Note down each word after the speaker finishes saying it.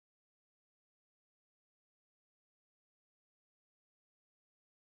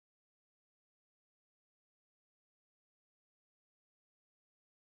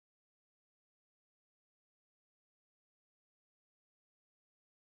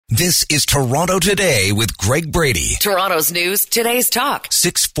This is Toronto Today with Greg Brady. Toronto's news, today's talk.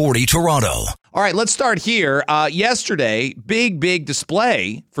 640 Toronto. All right, let's start here. Yesterday, big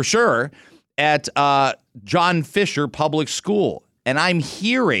display for sure at John Fisher Public School. And I'm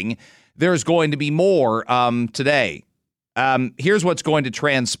hearing there's going to be more today. Here's what's going to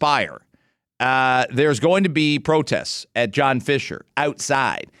transpire. There's going to be protests at John Fisher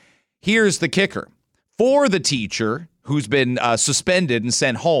outside. Here's the kicker. For the teacher who's been suspended and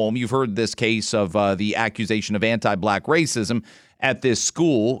sent home, you've heard this case of the accusation of anti-black racism at this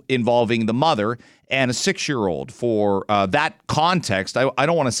school involving the mother and a 6-year-old. For that context, I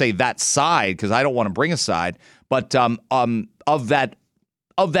don't want to say that side because I don't want to bring a side, but of that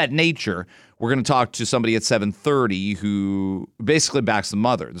nature, we're going to talk to somebody at 7:30 who basically backs the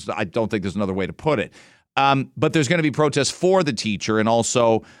mother. I don't think there's another way to put it. But there's going to be protests for the teacher and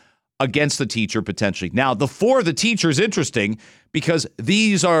also against the teacher potentially. Now, the for the teacher is interesting because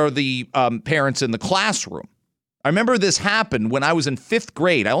these are the parents in the classroom. I remember this happened when I was in 5th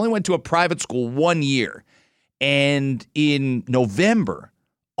grade. I only went to a private school 1 year. And in November,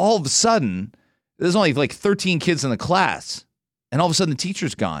 all of a sudden, there's only like 13 kids in the class. And all of a sudden, the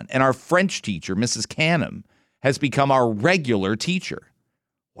teacher's gone. And our French teacher, Mrs. Canham, has become our regular teacher.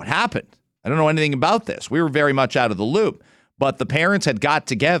 What happened? I don't know anything about this. We were very much out of the loop. But the parents had got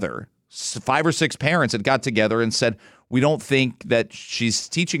together, 5 or 6 parents had got together and said, we don't think that she's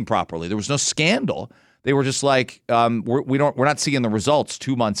teaching properly. There was no scandal. They were just like, we're not seeing the results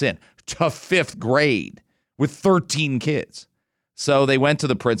 2 months in to 5th grade with 13 kids. So they went to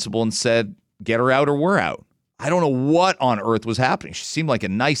the principal and said, get her out or we're out. I don't know what on earth was happening. She seemed like a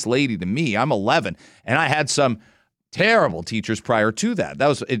nice lady to me. I'm 11, and I had some terrible teachers prior to that. That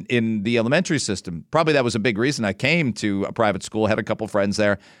was in the elementary system. Probably that was a big reason I came to a private school, had a couple friends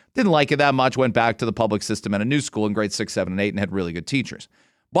there, didn't like it that much, went back to the public system at a new school in grades 6, 7, and 8, and had really good teachers.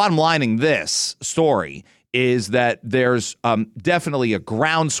 Bottom lining this story is that there's definitely a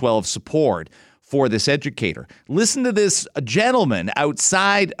groundswell of support for this educator. Listen to this gentleman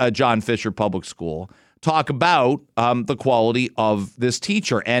outside John Fisher Public School talk about the quality of this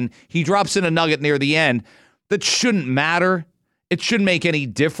teacher. And he drops in a nugget near the end that shouldn't matter. It shouldn't make any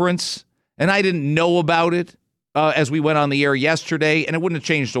difference. And I didn't know about it as we went on the air yesterday. And it wouldn't have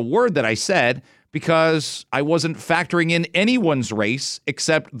changed a word that I said because I wasn't factoring in anyone's race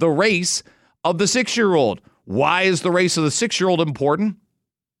except the race of the 6-year-old. Why is the race of the 6-year-old important?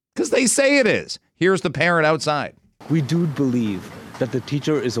 Because they say it is. Here's the parent outside. We do believe that the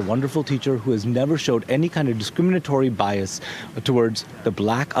teacher is a wonderful teacher who has never showed any kind of discriminatory bias towards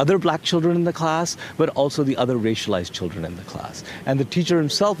the other black children in the class, but also the other racialized children in the class. And the teacher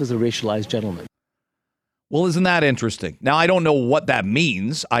himself is a racialized gentleman. Well, isn't that interesting? Now, I don't know what that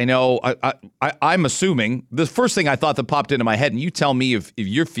means. I know I'm assuming the first thing I thought that popped into my head, and you tell me if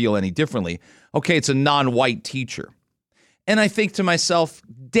you feel any differently. Okay, it's a non-white teacher. And I think to myself,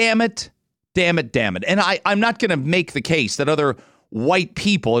 damn it. And I'm not going to make the case that other white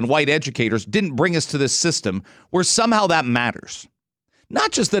people and white educators didn't bring us to this system where somehow that matters.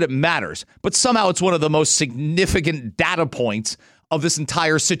 Not just that it matters, but somehow it's one of the most significant data points of this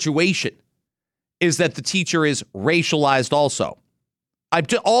entire situation is that the teacher is racialized also.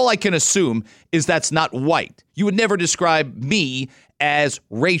 All I can assume is that's not white. You would never describe me as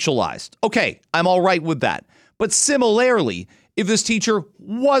racialized. Okay, I'm all right with that. But similarly, if this teacher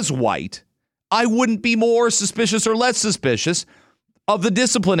was white, I wouldn't be more suspicious or less suspicious of the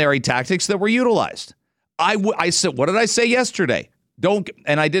disciplinary tactics that were utilized. I said, what did I say yesterday?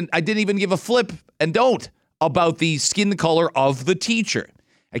 I didn't even give a flip and don't about the skin color of the teacher.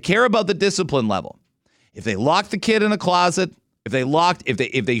 I care about the discipline level. If they lock the kid in a closet,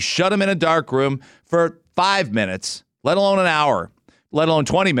 if they shut him in a dark room for 5 minutes, let alone an hour, let alone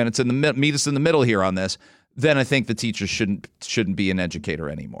 20 minutes, meet us in the middle here on this, then I think the teacher shouldn't be an educator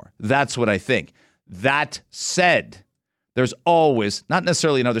anymore. That's what I think. That said, there's always, not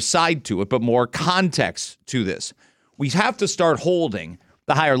necessarily another side to it, but more context to this. We have to start holding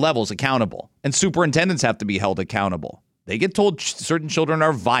the higher levels accountable, and superintendents have to be held accountable. They get told certain children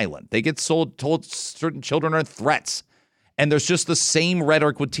are violent. They get told certain children are threats. And there's just the same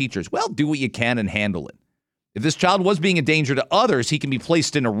rhetoric with teachers. Well, do what you can and handle it. If this child was being a danger to others, he can be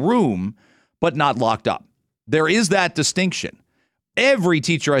placed in a room, but not locked up. There is that distinction. Every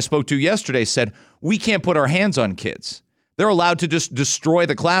teacher I spoke to yesterday said, we can't put our hands on kids. They're allowed to just destroy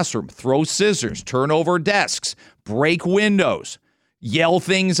the classroom, throw scissors, turn over desks, break windows, yell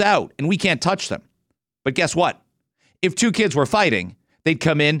things out, and we can't touch them. But guess what? If 2 kids were fighting, they'd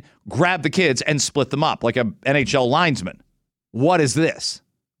come in, grab the kids, and split them up like an NHL linesman. What is this?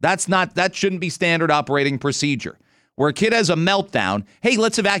 That shouldn't be standard operating procedure. where a kid has a meltdown. Hey,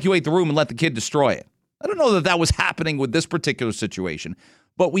 let's evacuate the room and let the kid destroy it. I don't know that that was happening with this particular situation,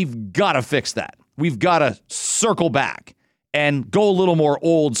 but we've got to fix that. We've got to circle back and go a little more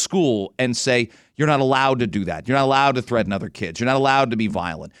old school and say, you're not allowed to do that. You're not allowed to threaten other kids. You're not allowed to be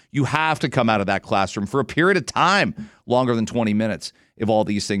violent. You have to come out of that classroom for a period of time longer than 20 minutes if all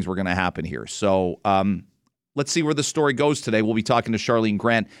these things were going to happen here. So let's see where the story goes today. We'll be talking to Charlene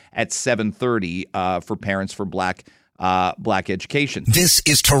Grant at 7:30 for Parents for Black Education. This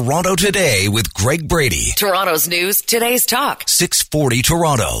is Toronto Today with Greg Brady. Toronto's news, today's talk. 640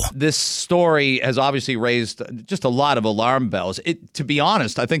 Toronto. This story has obviously raised just a lot of alarm bells. To be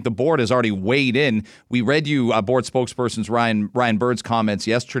honest, I think the board has already weighed in. We read you board spokesperson's Ryan Bird's comments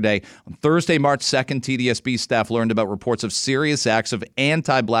yesterday. On Thursday, March 2nd, TDSB staff learned about reports of serious acts of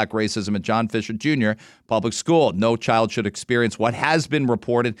anti-black racism at John Fisher Jr. Public School. No child should experience what has been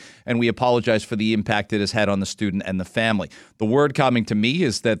reported, and we apologize for the impact it has had on the student and the family. The word coming to me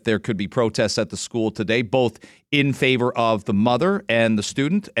is that there could be protests at the school today, both in favor of the mother and the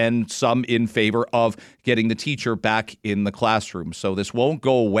student, and some in favor of getting the teacher back in the classroom. So this won't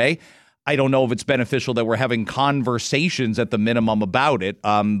go away. I don't know if it's beneficial that we're having conversations at the minimum about it,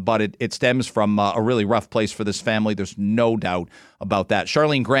 but it stems from a really rough place for this family. There's no doubt about that.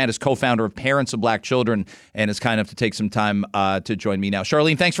 Charlene Grant is co-founder of Parents of Black Children and is kind enough to take some time to join me now.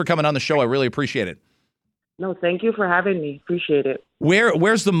 Charlene, thanks for coming on the show. I really appreciate it. No, thank you for having me. Appreciate it.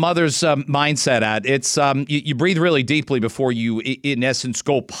 Where's the mother's mindset at? It's you breathe really deeply before you, in essence,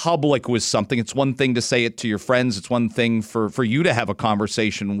 go public with something. It's one thing to say it to your friends. It's one thing for you to have a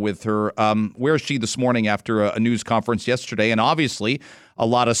conversation with her. Where is she this morning after a news conference yesterday? And obviously, a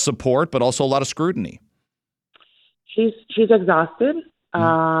lot of support, but also a lot of scrutiny. She's exhausted.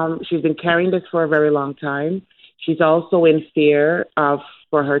 She's been carrying this for a very long time. She's also in fear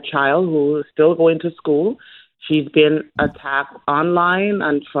for her child, who is still going to school. She's been attacked online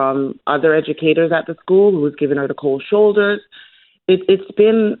and from other educators at the school who's given her the cold shoulders. It's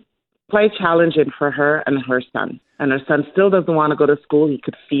been quite challenging for her and her son. And her son still doesn't want to go to school. He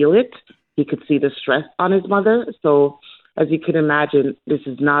could feel it. He could see the stress on his mother. So as you can imagine, this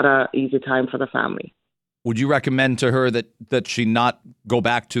is not an easy time for the family. Would you recommend to her that she not go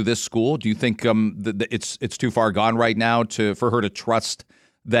back to this school? Do you think that it's too far gone right now for her to trust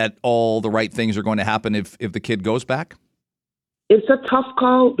that all the right things are going to happen if the kid goes back? It's a tough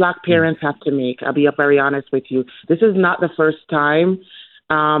call Black parents have to make. I'll be very honest with you. This is not the first time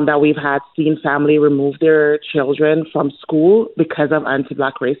that we've seen family remove their children from school because of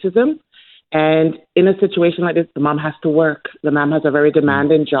anti-Black racism. And in a situation like this, the mom has to work. The mom has a very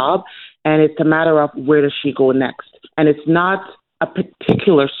demanding job, and it's a matter of where does she go next. And it's not a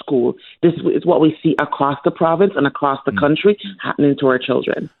particular school. This is what we see across the province and across the country happening to our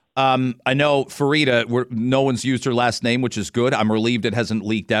children. I know Farida, no one's used her last name, which is good. I'm relieved it hasn't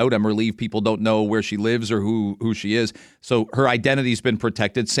leaked out. I'm relieved people don't know where she lives or who she is. So her identity's been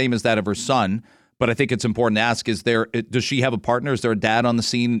protected, same as that of her son. But I think it's important to ask, does she have a partner? Is there a dad on the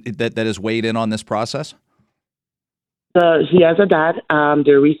scene that has weighed in on this process? He has a dad.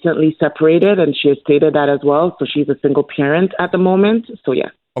 They're recently separated, and she has stated that as well. So she's a single parent at the moment. So, yeah.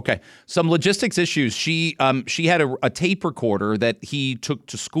 Okay. Some logistics issues. She had a tape recorder that he took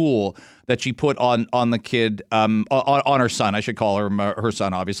to school that she put on the kid, on her son. I should call her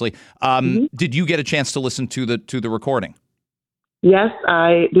son, obviously. Did you get a chance to listen to the recording? Yes,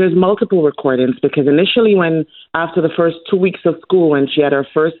 there's multiple recordings because initially after the first 2 weeks of school, when she had her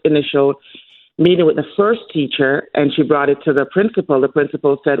first initial meeting with the first teacher and she brought it to the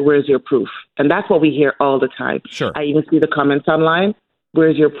principal said, "Where's your proof?" And that's what we hear all the time. Sure. I even see the comments online.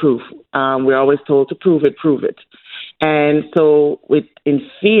 Where's your proof? We're always told to prove it. And so in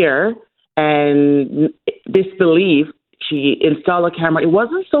fear and disbelief, she installed a camera. It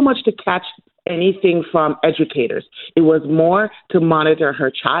wasn't so much to catch anything from educators. It was more to monitor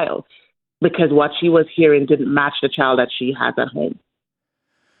her child because what she was hearing didn't match the child that she has at home.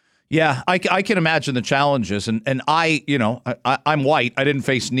 Yeah, I can imagine the challenges, and I'm white. I didn't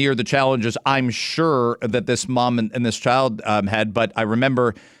face near the challenges I'm sure that this mom and this child had, but I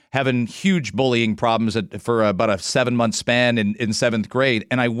remember having huge bullying problems for about a 7-month span in seventh grade,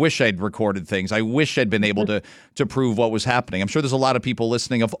 and I wish I'd recorded things. I wish I'd been able to prove what was happening. I'm sure there's a lot of people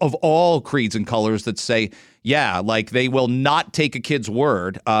listening of all creeds and colors that say, yeah, like they will not take a kid's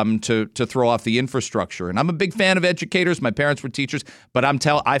word to throw off the infrastructure. And I'm a big fan of educators. My parents were teachers, but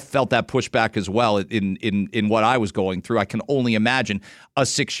I felt that pushback as well in what I was going through. I can only imagine a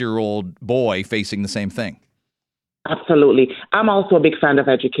 6-year-old boy facing the same thing. Absolutely. I'm also a big fan of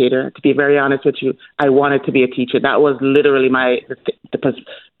educator. To be very honest with you, I wanted to be a teacher. That was literally the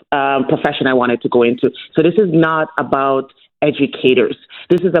profession I wanted to go into. So this is not about educators.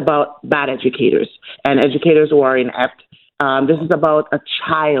 This is about bad educators and educators who are inept. This is about a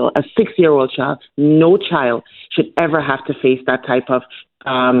child, a 6-year-old child. No child should ever have to face that type of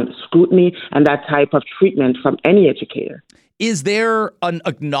scrutiny and that type of treatment from any educator. Is there an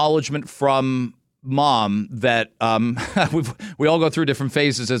acknowledgement from mom that we all go through different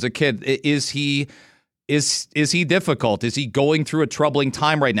phases as a kid? Is he difficult? Is he going through a troubling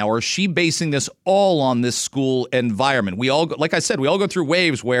time right now? Or is she basing this all on this school environment? We all, like I said, we all go through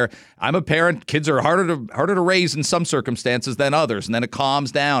waves where I'm a parent, kids are harder to raise in some circumstances than others, and then it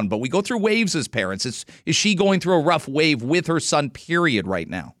calms down. But we go through waves as parents. Is she going through a rough wave with her son, period, right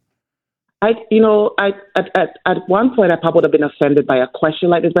now? At one point, I probably would have been offended by a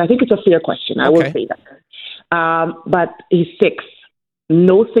question like this, but I think it's a fair question. I will say that. But he's 6.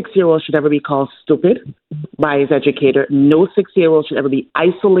 No 6-year-old should ever be called stupid by his educator. No 6-year-old should ever be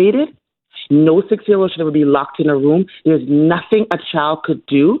isolated. No 6-year-old should ever be locked in a room. There's nothing a child could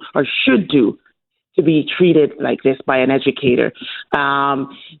do or should do to be treated like this by an educator.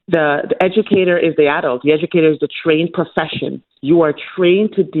 The educator is the adult. The educator is the trained profession. You are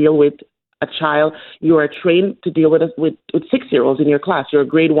trained to deal with a child. You are trained to deal with 6-year-olds in your class. You're a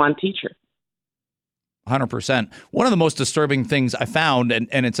grade 1 teacher. 100%. One of the most disturbing things I found,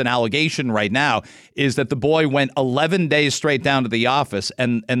 and it's an allegation right now, is that the boy went 11 days straight down to the office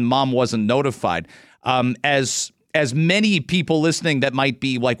and mom wasn't notified. As many people listening that might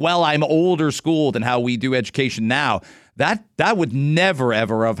be like, well, I'm older school than how we do education now, that would never,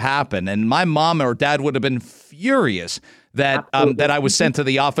 ever have happened. And my mom or dad would have been furious that I was sent to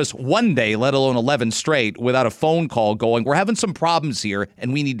the office one day, let alone 11 straight, without a phone call going, we're having some problems here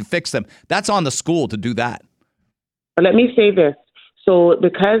and we need to fix them. That's on the school to do that. Let me say this. So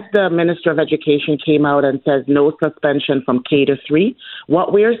because the Minister of Education came out and says no suspension from K to 3,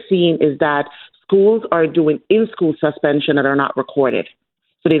 what we're seeing is that schools are doing in-school suspension that are not recorded.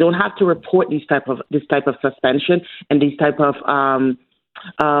 So they don't have to report this type of suspension and these type of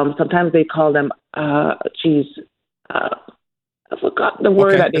sometimes they call them I forgot the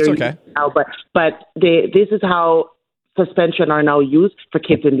word that they're using now, but this is how suspension are now used for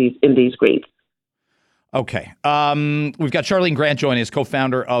kids in these grades. Okay. We've got Charlene Grant joining us,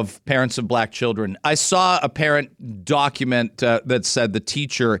 co-founder of Parents of Black Children. I saw a parent document that said the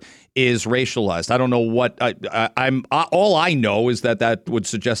teacher is racialized. I don't know what I'm. All I know is that would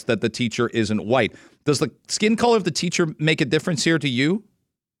suggest that the teacher isn't white. Does the skin color of the teacher make a difference here to you?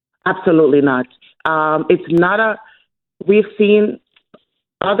 Absolutely not. It's not a. We've seen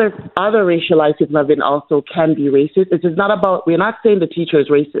other racialized people can be racist. It is not about. We're not saying the teacher is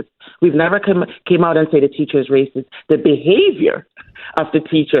racist. We've never came out and say the teacher is racist. The behavior of the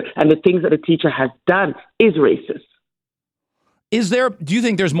teacher and the things that the teacher has done is racist. Do you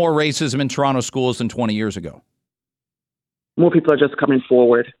think there's more racism in Toronto schools than 20 years ago? More people are just coming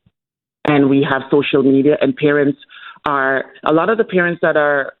forward, and we have social media, and a lot of the parents that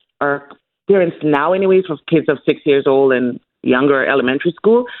are parents now anyways for kids of 6 years old and younger elementary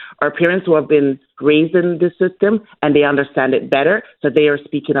school are parents who have been raised in this system and they understand it better, so they are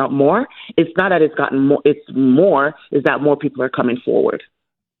speaking out more. It's not that it's gotten more, is that more people are coming forward.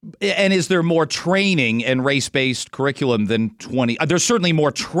 And is there more training and race-based curriculum than 20? There's certainly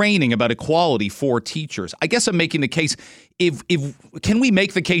more training about equality for teachers. I guess I'm making the case, can we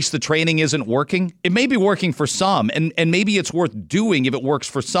make the case the training isn't working? It may be working for some, and maybe it's worth doing if it works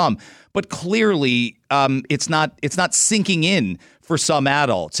for some. But clearly, it's not sinking in for some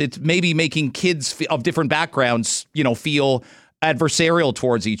adults. It's maybe making kids of different backgrounds, feel adversarial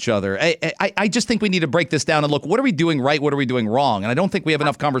towards each other. I just think we need to break this down and look, what are we doing right? What are we doing wrong? And I don't think we have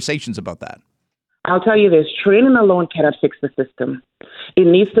enough conversations about that. I'll tell you this, training alone cannot fix the system. It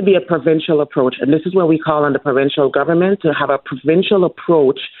needs to be a provincial approach. And this is where we call on the provincial government to have a provincial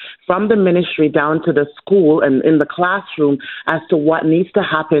approach from the ministry down to the school and in the classroom as to what needs to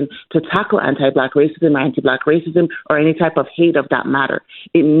happen to tackle anti-Black racism, or any type of hate of that matter.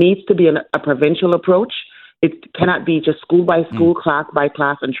 It needs to be a provincial approach. It cannot be just school by school, class by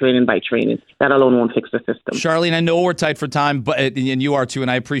class, and training by training. That alone won't fix the system. Charlene, I know we're tight for time, and you are too,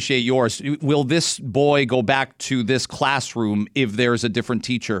 and I appreciate yours. Will this boy go back to this classroom if there's a different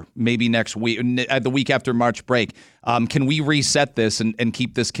teacher, maybe next week, the week after March break? Can we reset this and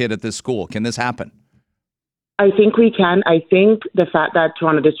keep this kid at this school? Can this happen? I think we can. I think the fact that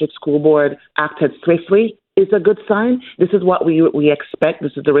Toronto District School Board acted swiftly it's a good sign. This is what we expect.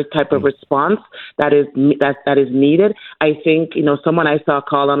 This is the type of response that is needed. I think, someone I saw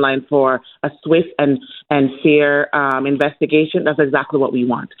call online for a swift and fair investigation. That's exactly what we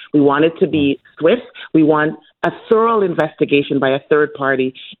want. We want it to be swift. We want a thorough investigation by a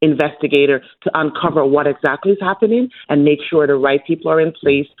third-party investigator to uncover what exactly is happening and make sure the right people are in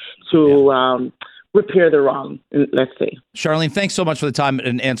place to repair the wrong, let's say. Charlene, thanks so much for the time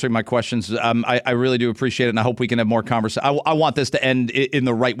and answering my questions. I really do appreciate it, and I hope we can have more conversation. I want this to end in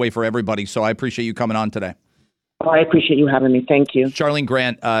the right way for everybody, so I appreciate you coming on today. Oh, I appreciate you having me. Thank you. Charlene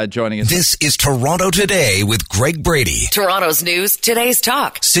Grant joining us. This is Toronto Today with Greg Brady. Toronto's news, today's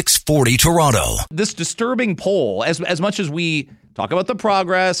talk. 640 Toronto. This disturbing poll, as much as we talk about the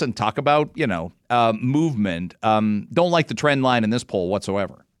progress and talk about, movement, don't like the trend line in this poll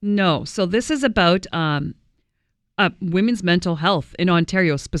whatsoever. No. So this is about women's mental health in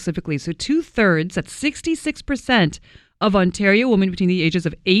Ontario specifically. So 2/3, that's 66% of Ontario women between the ages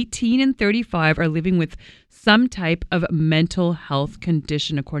of 18 and 35 are living with some type of mental health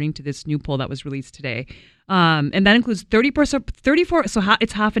condition, according to this new poll that was released today. And that includes 34, so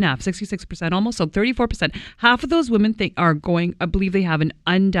it's half and half, 66% almost, so 34%. Half of those women I believe they have an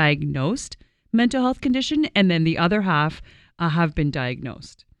undiagnosed mental health condition, and then the other half have been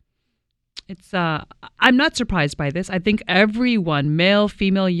diagnosed. It's I'm not surprised by this. I think everyone, male,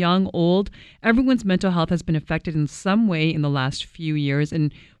 female, young, old, everyone's mental health has been affected in some way in the last few years,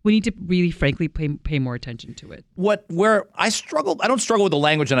 and we need to really, frankly, pay more attention to it. Where I don't struggle with the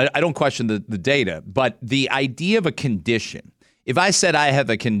language, and I don't question the data, but the idea of a condition. If I said I have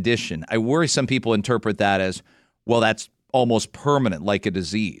a condition, I worry some people interpret that as, well, that's almost permanent, like a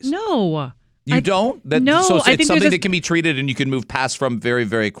disease. No. You don't? No. So I it's think something that can be treated and you can move past from very,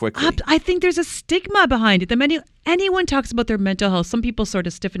 very quickly. I think there's a stigma behind it. Anyone talks about their mental health, some people sort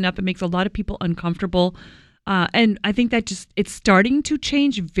of stiffen up. It makes a lot of people uncomfortable. And I think that it's starting to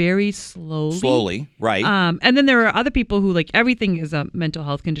change very slowly. Slowly, right. And then there are other people who everything is a mental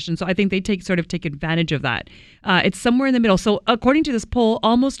health condition. So I think they take advantage of that. It's somewhere in the middle. So according to this poll,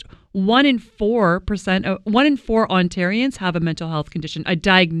 almost 1 in 4 Ontarians have a mental health condition, a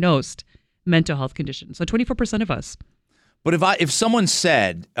diagnosed mental health condition. So 24% of us. But if someone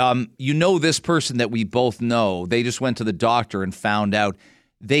said, this person that we both know, they just went to the doctor and found out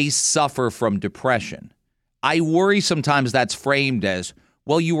they suffer from depression, I worry sometimes that's framed as,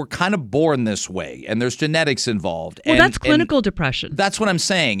 well, you were kind of born this way and there's genetics involved. Well, that's clinical depression. That's what I'm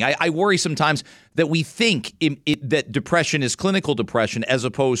saying. I worry sometimes that we think that depression is clinical depression as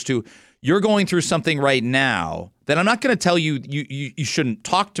opposed to you're going through something right now that I'm not going to tell you shouldn't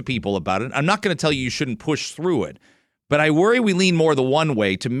talk to people about it. I'm not going to tell you shouldn't push through it. But I worry we lean more the one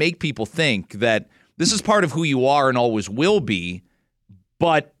way to make people think that this is part of who you are and always will be.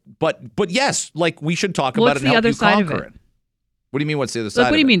 But yes, we should talk about it and help you conquer it. What do you mean? What's the other side?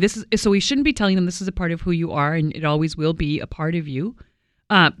 What do you mean? So we shouldn't be telling them this is a part of who you are and it always will be a part of you.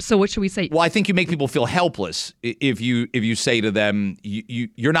 So what should we say? Well, I think you make people feel helpless if you say to them,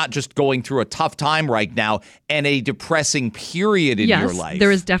 you're not just going through a tough time right now and a depressing period in your life. Yes,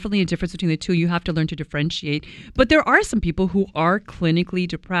 there is definitely a difference between the two. You have to learn to differentiate. But there are some people who are clinically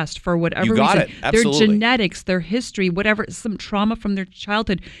depressed for whatever reason. It. Absolutely. Their genetics, their history, whatever, some trauma from their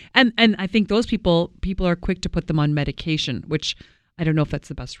childhood. And I think those people are quick to put them on medication, which I don't know if that's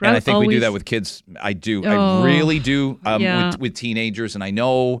the best route. And I think we do that with kids. I do. I really do with teenagers, and I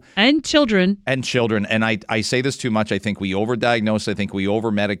know. And children. And I say this too much. I think we overdiagnose. I think we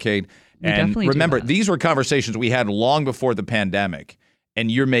overmedicate. And remember, these were conversations we had long before the pandemic.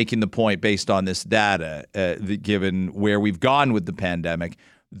 And you're making the point based on this data, given where we've gone with the pandemic,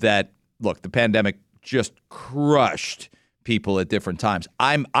 that, look, the pandemic just crushed people at different times.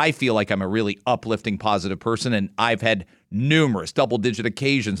 I feel like I'm a really uplifting, positive person, and I've had numerous double-digit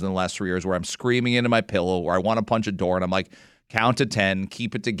occasions in the last 3 years where I'm screaming into my pillow, or I want to punch a door, and I'm like, count to 10,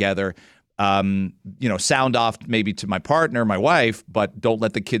 keep it together, sound off maybe to my partner, my wife, but don't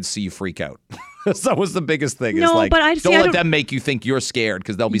let the kids see you freak out. That was the biggest thing. No, but don't let them make you think you're scared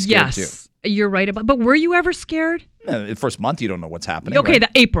because they'll be scared too. Yes, you're right but were you ever scared? The first month, you don't know what's happening. Okay,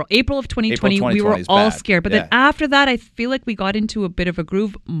 right? April of 2020, we were all scared. But then after that, I feel like we got into a bit of a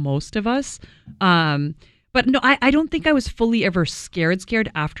groove, most of us. But no, I don't think I was fully ever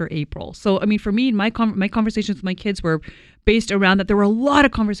scared after April. So, I mean, for me, my conversations with my kids were based around that. There were a lot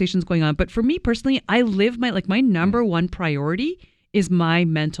of conversations going on. But for me personally, I live my number one priority is my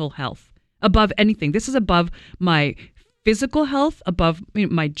mental health above anything. This is above my physical health, above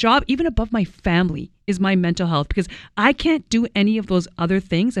my job, even above my family is my mental health, because I can't do any of those other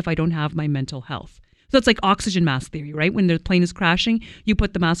things if I don't have my mental health. So it's like oxygen mask theory, right? When the plane is crashing, you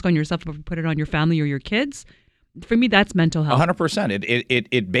put the mask on yourself, but you put it on your family or your kids. For me, that's mental health.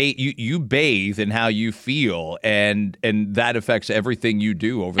 100%. You bathe in how you feel, and that affects everything you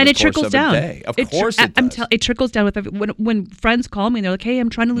do over and the it course trickles of down. a day. Of course it does. It trickles down with when friends call me and they're like, "Hey, I'm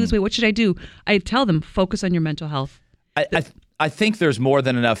trying to lose weight. What should I do?" I tell them, focus on your mental health. I think there's more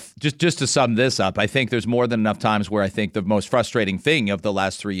than enough, just to sum this up, I think there's more than enough times where I think the most frustrating thing of the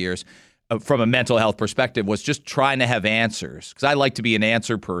last 3 years from a mental health perspective was just trying to have answers, because I like to be an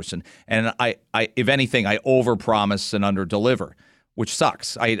answer person. And I if anything, I overpromise and underdeliver, which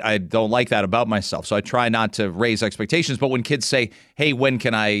sucks. I don't like that about myself. So I try not to raise expectations. But when kids say, hey, when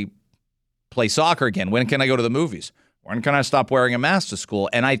can I play soccer again? When can I go to the movies? When can I stop wearing a mask to school?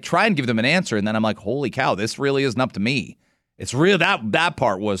 And I try and give them an answer. And then I'm like, holy cow, this really isn't up to me. It's real. That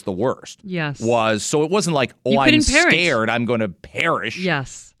part was the worst. Yes. So it wasn't like, oh, I'm scared I'm going to perish.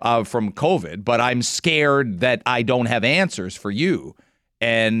 Yes. From COVID, but I'm scared that I don't have answers for you.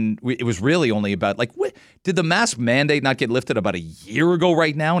 And it was really only about did the mask mandate not get lifted about a year ago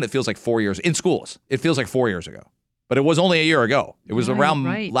right now? And it feels like 4 years in schools. It feels like 4 years ago, but it was only a year ago. It was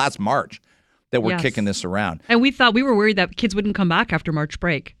around last March that we're kicking this around. And we were worried that kids wouldn't come back after March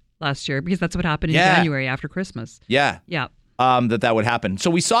break last year, because that's what happened in January after Christmas. Yeah. Yeah. That would happen.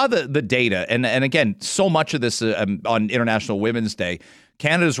 So we saw the data, and again, so much of this on International Women's Day.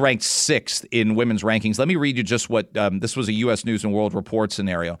 Canada's ranked 6th in women's rankings. Let me read you just what this was a U.S. News and World Report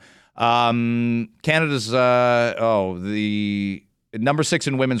scenario. Canada's the number 6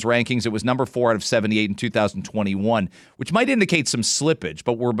 in women's rankings. It was number 4 out of 78 in 2021, which might indicate some slippage,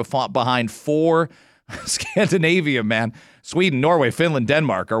 but we're behind 4 Scandinavia, man. Sweden, Norway, Finland,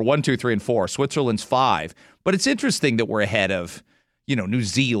 Denmark are 1, 2, 3, and 4. Switzerland's 5. But it's interesting that we're ahead of, New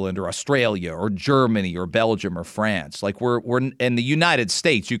Zealand or Australia or Germany or Belgium or France. Like we're in the United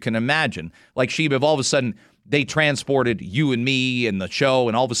States, you can imagine. Like, Sheba, if all of a sudden they transported you and me and the show,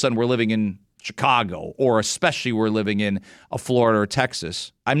 and all of a sudden we're living in Chicago, or especially we're living in Florida or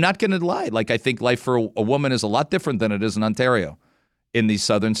Texas. I'm not going to lie. Like, I think life for a woman is a lot different than it is in Ontario, in these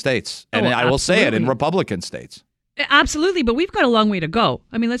southern states. And I will say it in Republican states. Absolutely, but we've got a long way to go.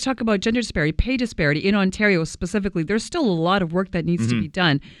 I mean, let's talk about gender disparity, pay disparity in Ontario specifically. There's still a lot of work that needs to be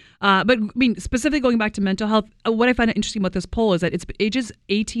done. But I mean, specifically going back to mental health, what I find interesting about this poll is that it's ages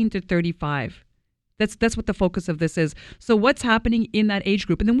 18 to 35. That's what the focus of this is. So what's happening in that age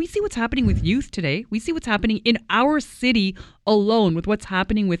group? And then we see what's happening with youth today. We see what's happening in our city alone with what's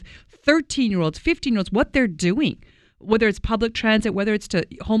happening with 13-year-olds, 15-year-olds, what they're doing. Whether it's public transit, whether it's to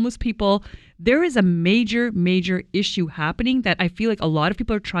homeless people, there is a major, major issue happening that I feel like a lot of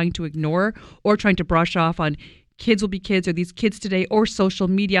people are trying to ignore or trying to brush off on. Kids will be kids, or these kids today, or social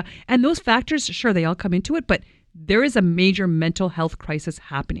media. And those factors, sure, they all come into it, but there is a major mental health crisis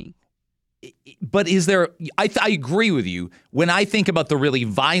happening. But is there, I agree with you. When I think about the really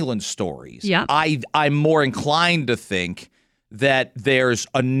violent stories, I'm more inclined to think that there's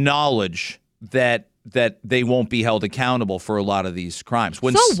a knowledge that they won't be held accountable for a lot of these crimes.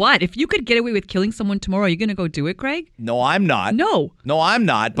 So what? If you could get away with killing someone tomorrow, are you going to go do it, Greg? No, I'm not. No, I'm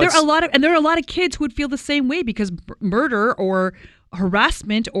not. But there are a lot of kids who would feel the same way, because murder or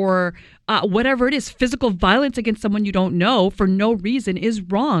harassment or whatever it is, physical violence against someone you don't know for no reason is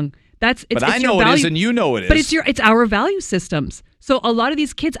wrong. But I know it is, and you know it is. But it's our value systems. So a lot of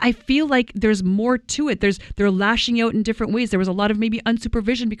these kids, I feel like there's more to it. They're lashing out in different ways. There was a lot of maybe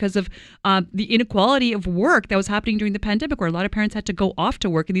unsupervision because of the inequality of work that was happening during the pandemic, where a lot of parents had to go off to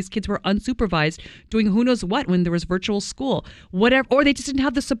work and these kids were unsupervised doing who knows what when there was virtual school, whatever, or they just didn't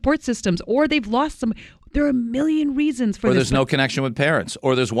have the support systems, or they've lost some. There are a million reasons for this. Or there's no connection with parents,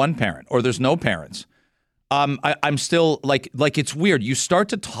 or there's one parent, or there's no parents. I'm still like it's weird. You start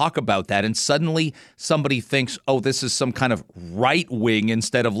to talk about that, and suddenly somebody thinks, oh, this is some kind of right wing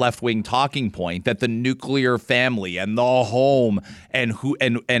instead of left wing talking point, that the nuclear family and the home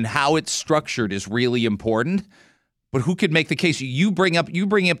and how it's structured is really important. But who could make the case? You bring up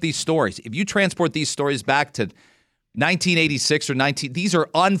these stories. If you transport these stories back to 1986 or these are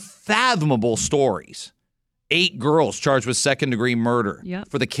unfathomable stories. 8 girls charged with second-degree murder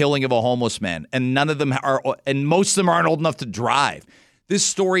for the killing of a homeless man, and none of them and most of them aren't old enough to drive. This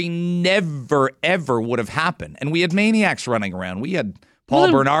story never, ever would have happened. And we had maniacs running around. We had Paul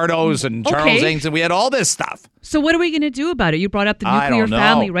Bernardos and Charles Ings, and we had all this stuff. So what are we going to do about it? You brought up the nuclear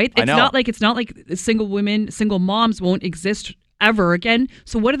family, right? It's not like single women, single moms won't exist ever again.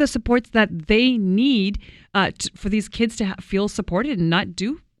 So what are the supports that they need for these kids to feel supported and not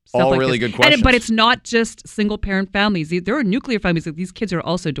do stuff All like really this. good questions. But it's not just single parent families. There are nuclear families that these kids are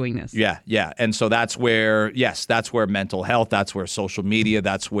also doing this. Yeah. And so that's where mental health, that's where social media,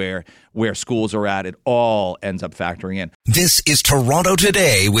 that's where schools are at. It all ends up factoring in. This is Toronto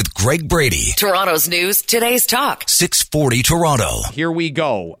Today with Greg Brady. Toronto's news, today's talk. 640 Toronto. Here we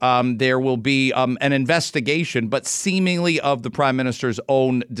go. There will be an investigation, but seemingly of the Prime Minister's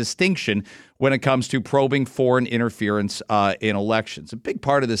own distinction when it comes to probing foreign interference in elections. A big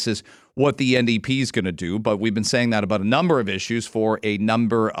part of this is what the NDP is going to do, but we've been saying that about a number of issues for a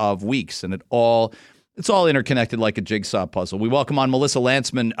number of weeks, and it's all interconnected like a jigsaw puzzle. We welcome on Melissa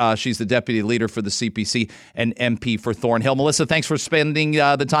Lantsman. She's the deputy leader for the CPC and MP for Thornhill. Melissa, thanks for spending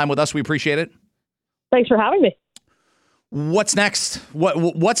the time with us. We appreciate it. Thanks for having me. What's next?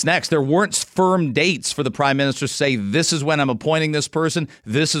 What's next? There weren't firm dates for the Prime Minister to say, this is when I'm appointing this person.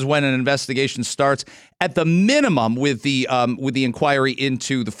 This is when an investigation starts. At the minimum, with the inquiry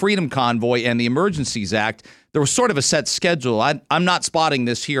into the Freedom Convoy and the Emergencies Act, there was sort of a set schedule. I'm not spotting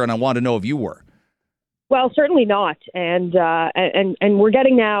this here, and I want to know if you were. Well, certainly not. And we're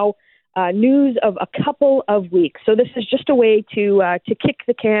getting now news of a couple of weeks. So this is just a way to kick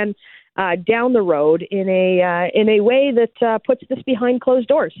the can down the road in a way that puts this behind closed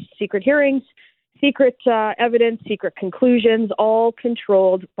doors. Secret hearings, secret evidence, secret conclusions, all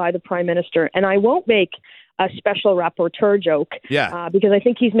controlled by the Prime Minister. And I won't make a special rapporteur joke, because I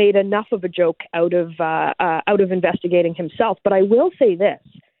think he's made enough of a joke out of investigating himself. But I will say this: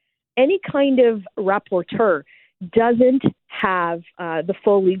 any kind of rapporteur doesn't have the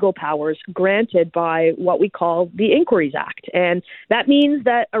full legal powers granted by what we call the Inquiries Act. And that means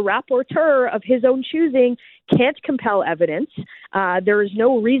that a rapporteur of his own choosing can't compel evidence. There is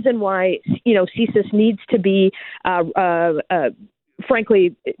no reason why, CSIS needs to be,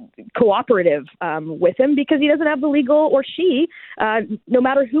 frankly, cooperative with him, because he doesn't have the legal, or she, no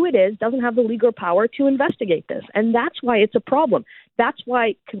matter who it is, doesn't have the legal power to investigate this. And that's why it's a problem. That's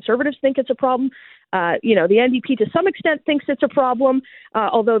why Conservatives think it's a problem. The NDP to some extent thinks it's a problem,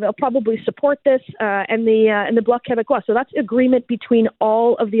 although they'll probably support this, and the Bloc Québécois. So that's agreement between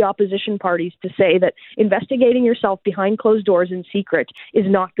all of the opposition parties to say that investigating yourself behind closed doors in secret is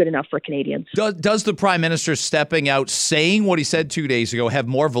not good enough for Canadians. Does the Prime Minister stepping out, saying what he said 2 days ago, have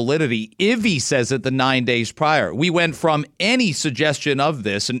more validity if he says it the 9 days prior? We went from any suggestion of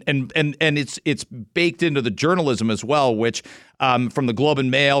this, and it's baked into the journalism as well, which from the Globe and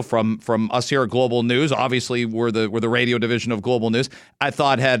Mail, from us here at Global News, obviously we're the radio division of Global News. I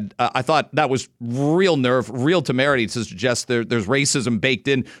thought that was real nerve, real temerity to suggest there's racism baked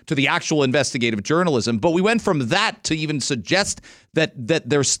in to the actual investigative journalism. But we went from that to even suggest that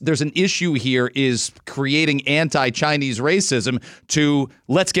there's an issue here is creating anti-Chinese racism to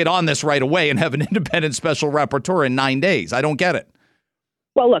let's get on this right away and have an independent special rapporteur in 9 days. I don't get it.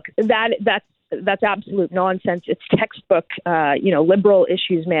 Well, look, that's absolute nonsense. It's textbook, liberal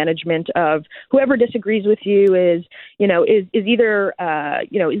issues management of whoever disagrees with you is either a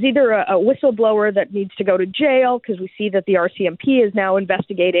whistleblower that needs to go to jail, because we see that the RCMP is now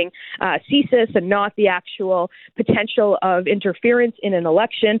investigating CSIS and not the actual potential of interference in an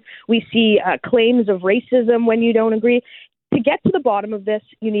election. We see claims of racism when you don't agree. To get to the bottom of this,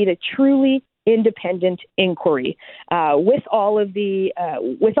 you need a truly independent inquiry with all of the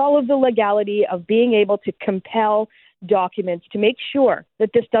legality of being able to compel documents to make sure that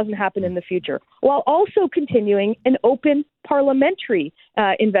this doesn't happen in the future, while also continuing an open parliamentary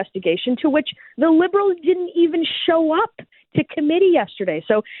investigation to which the Liberals didn't even show up to committee yesterday.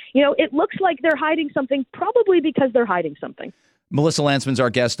 So, it looks like they're hiding something, probably because they're hiding something. Melissa Lantsman's our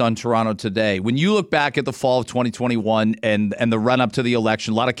guest on Toronto Today. When you look back at the fall of 2021 and the run-up to the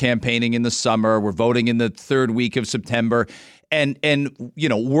election, a lot of campaigning in the summer, we're voting in the third week of September, and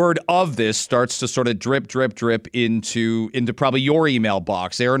word of this starts to sort of drip into probably your email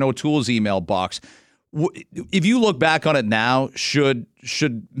box, Aaron O'Toole's email box. If you look back on it now, should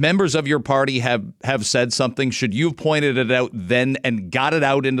members of your party have said something? Should you have pointed it out then and got it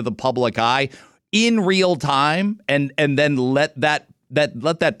out into the public eye in real time, and then let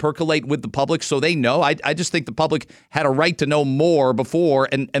that percolate with the public so they know? I just think the public had a right to know more before,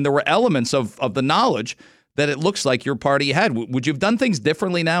 and there were elements of the knowledge that it looks like your party had. Would you have done things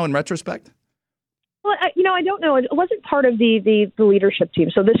differently now in retrospect? Well, I don't know. It wasn't part of the leadership team,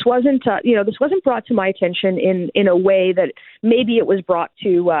 so this wasn't brought to my attention in a way that maybe it was brought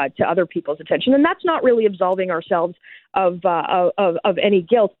to other people's attention, and that's not really absolving ourselves of any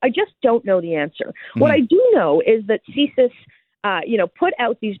guilt. I just don't know the answer. Mm-hmm. What I do know is that CSIS put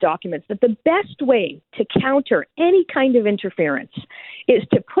out these documents that the best way to counter any kind of interference is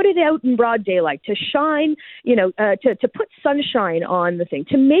to put it out in broad daylight, to shine, to put sunshine on the thing,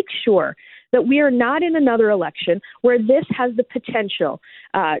 to make sure that we are not in another election where this has the potential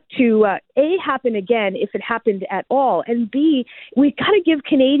to A, happen again if it happened at all, and B, we've got to give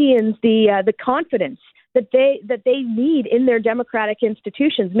Canadians the confidence that they need in their democratic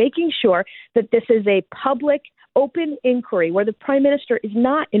institutions, making sure that this is a public, open inquiry where the Prime Minister is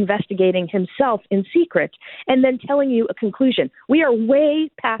not investigating himself in secret and then telling you a conclusion. We are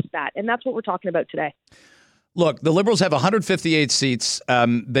way past that, and that's what we're talking about today. Look, the Liberals have 158 seats.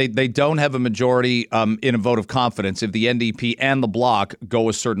 They don't have a majority in a vote of confidence if the NDP and the Bloc go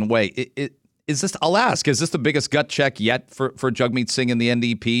a certain way. I'll ask, is this the biggest gut check yet for Jagmeet Singh and the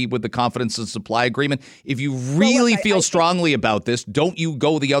NDP with the confidence and supply agreement? If you really feel strongly about this, don't you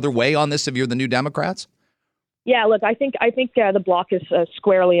go the other way on this if you're the New Democrats? Yeah, look, I think the Bloc is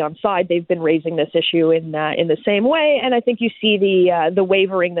squarely on side. They've been raising this issue in the same way, and I think you see the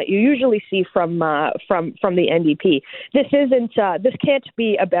wavering that you usually see from the NDP. This can't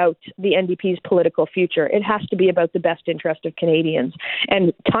be about the NDP's political future. It has to be about the best interest of Canadians.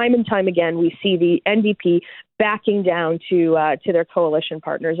 And time again, we see the NDP backing down to their coalition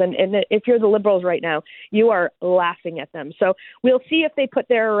partners. And if you're the Liberals right now, you are laughing at them. So we'll see if they put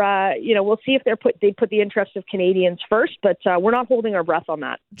they put the interests of Canadians first, but we're not holding our breath on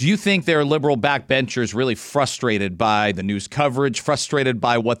that. Do you think their Liberal backbenchers really frustrated by the news coverage, frustrated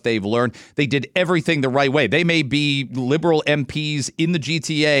by what they've learned? They did everything the right way. They may be Liberal MPs in the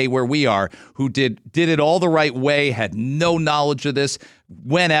GTA where we are who did it all the right way, had no knowledge of this,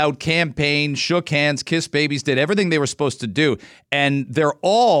 went out, campaigned, shook hands, kissed babies, did everything they were supposed to do. And they're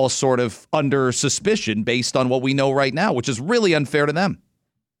all sort of under suspicion based on what we know right now, which is really unfair to them.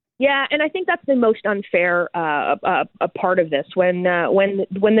 Yeah, and I think that's the most unfair part of this. When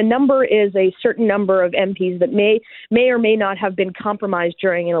the number is a certain number of MPs that may or may not have been compromised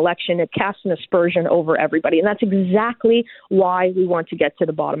during an election, it casts an aspersion over everybody, and that's exactly why we want to get to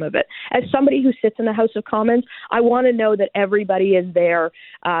the bottom of it. As somebody who sits in the House of Commons, I want to know that everybody is there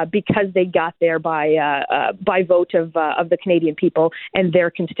because they got there by vote of the Canadian people and their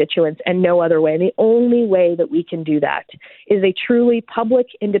constituents, and no other way. And the only way that we can do that is a truly public,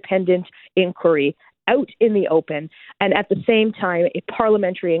 independent inquiry out in the open, and at the same time, a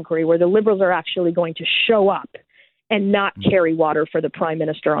parliamentary inquiry where the Liberals are actually going to show up and not carry water for the Prime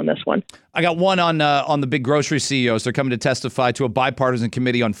Minister on this one. I got one on the big grocery CEOs. They're coming to testify to a bipartisan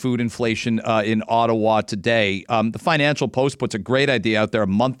committee on food inflation in Ottawa today. The Financial Post puts a great idea out there a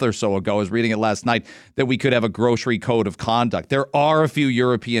month or so ago. I was reading it last night that we could have a grocery code of conduct. There are a few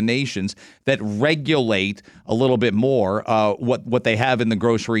European nations that regulate a little bit more what they have in the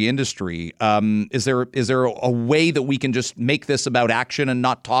grocery industry. Is there a way that we can just make this about action and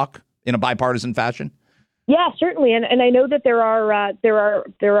not talk in a bipartisan fashion? Yeah, certainly, and I know that there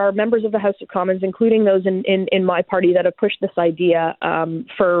are members of the House of Commons, including those in my party, that have pushed this idea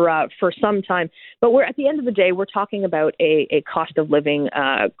for some time. But we're at the end of the day, we're talking about a cost of living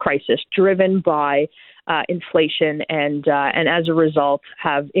crisis driven by inflation, and as a result,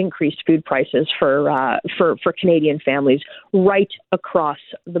 have increased food prices for Canadian families right across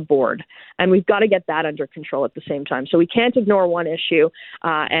the board. And we've got to get that under control at the same time. So we can't ignore one issue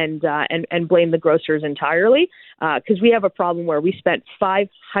and blame the grocers entirely, because we have a problem where we spent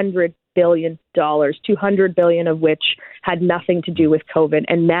 $500 billion, $200 billion of which had nothing to do with COVID,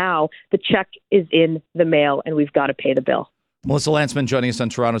 and now the check is in the mail, and we've got to pay the bill. Melissa Lantsman joining us on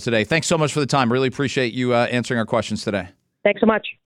Toronto Today. Thanks so much for the time. Really appreciate you answering our questions today. Thanks so much.